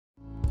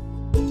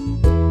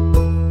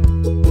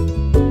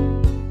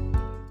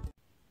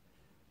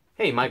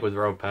Hey, Mike with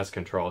Rove Pest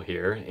Control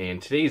here,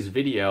 and today's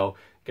video, I'm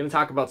going to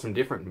talk about some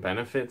different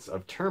benefits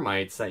of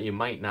termites that you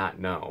might not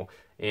know.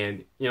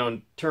 And,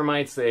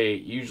 termites, they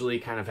usually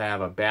kind of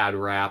have a bad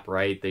rap,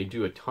 right? They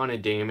do a ton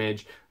of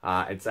damage.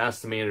 It's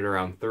estimated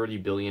around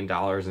 $30 billion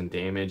in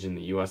damage in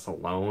the US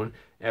alone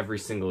every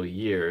single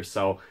year.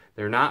 So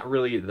they're not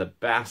really the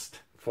best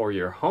for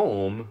your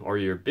home or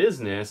your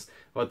business,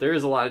 but there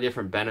is a lot of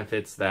different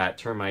benefits that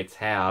termites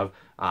have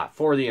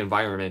for the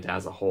environment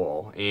as a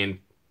whole. And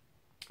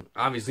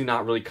obviously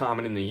not really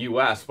common in the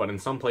US, but in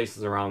some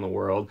places around the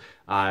world,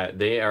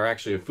 they are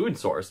actually a food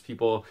source.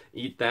 People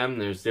eat them.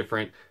 There's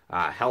different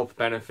health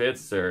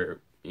benefits. They're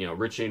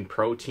rich in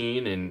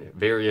protein and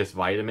various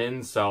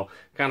vitamins. So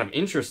kind of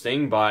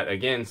interesting, but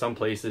again, some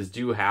places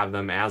do have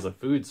them as a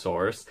food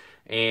source.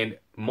 And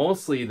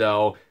mostly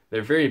though,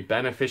 they're very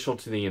beneficial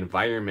to the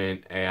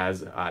environment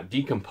as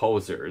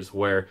decomposers,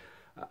 where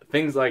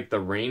things like the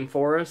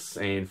rainforests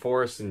and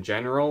forests in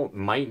general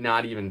might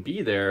not even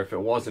be there if it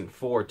wasn't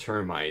for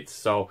termites.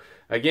 So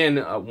again,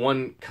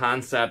 one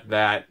concept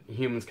that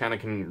humans kind of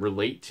can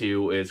relate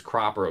to is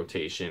crop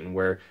rotation,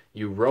 where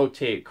you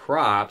rotate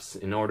crops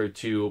in order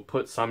to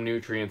put some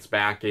nutrients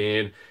back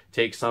in,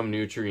 take some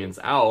nutrients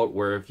out,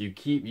 where if you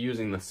keep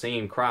using the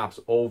same crops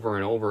over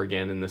and over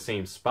again in the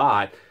same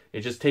spot, it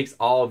just takes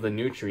all of the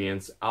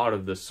nutrients out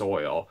of the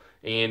soil.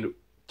 And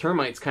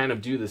termites kind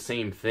of do the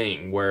same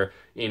thing, where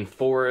in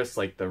forests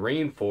like the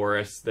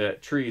rainforest, the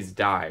trees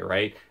die,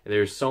 right?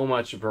 There's so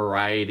much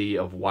variety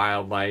of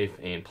wildlife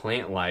and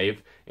plant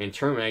life, and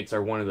termites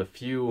are one of the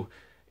few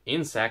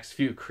insects,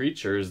 few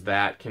creatures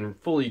that can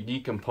fully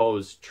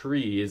decompose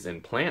trees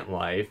and plant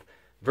life,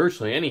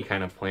 virtually any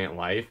kind of plant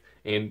life.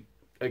 And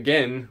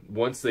again,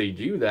 once they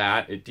do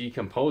that, it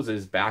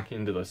decomposes back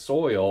into the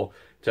soil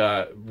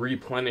to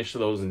replenish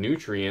those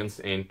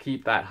nutrients and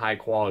keep that high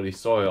quality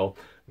soil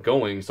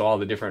going, so all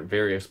the different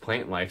various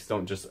plant lives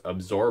don't just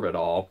absorb it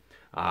all.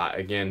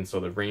 Again,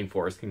 so the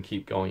rainforest can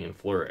keep going and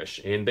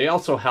flourish. And they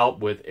also help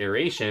with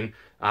aeration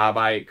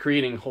by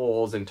creating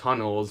holes and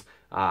tunnels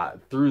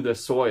through the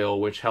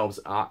soil, which helps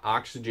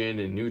oxygen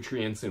and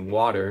nutrients and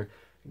water,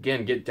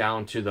 again, get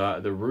down to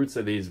the roots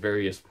of these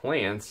various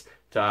plants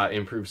to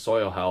improve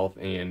soil health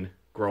and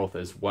growth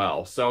as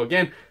well. So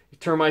again,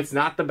 termites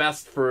not the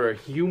best for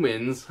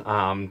humans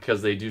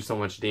because they do so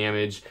much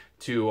damage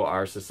to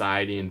our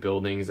society and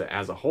buildings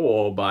as a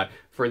whole, but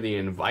for the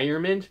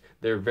environment,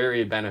 they're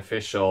very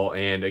beneficial.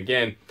 And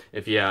again,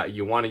 if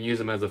you want to use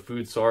them as a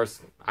food source,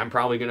 I'm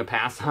probably going to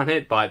pass on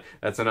it, but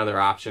that's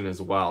another option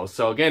as well.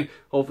 So again,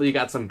 hopefully you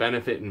got some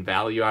benefit and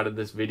value out of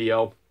this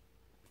video.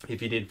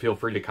 If you did, feel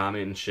free to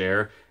comment and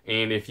share.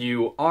 And if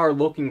you are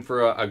looking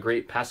for a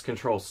great pest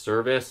control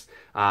service,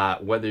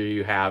 whether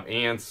you have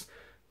ants,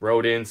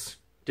 rodents,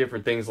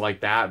 different things like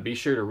that, be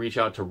sure to reach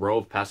out to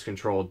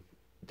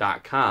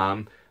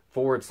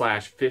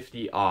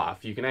rovepestcontrol.com/50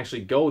 off. You can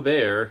actually go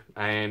there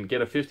and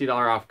get a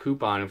 $50 off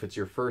coupon if it's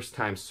your first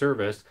time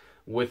service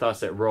with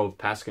us at Rove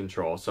Pest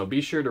Control. So be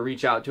sure to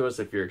reach out to us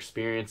if you're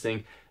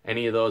experiencing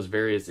any of those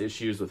various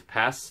issues with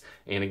pests.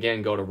 And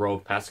again, go to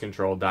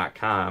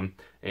rovepestcontrol.com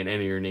and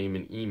enter your name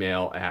and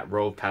email at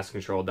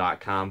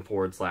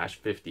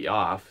rovepestcontrol.com/50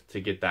 off to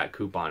get that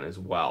coupon as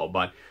well.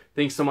 But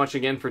thanks so much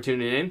again for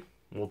tuning in.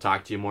 We'll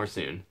talk to you more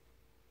soon.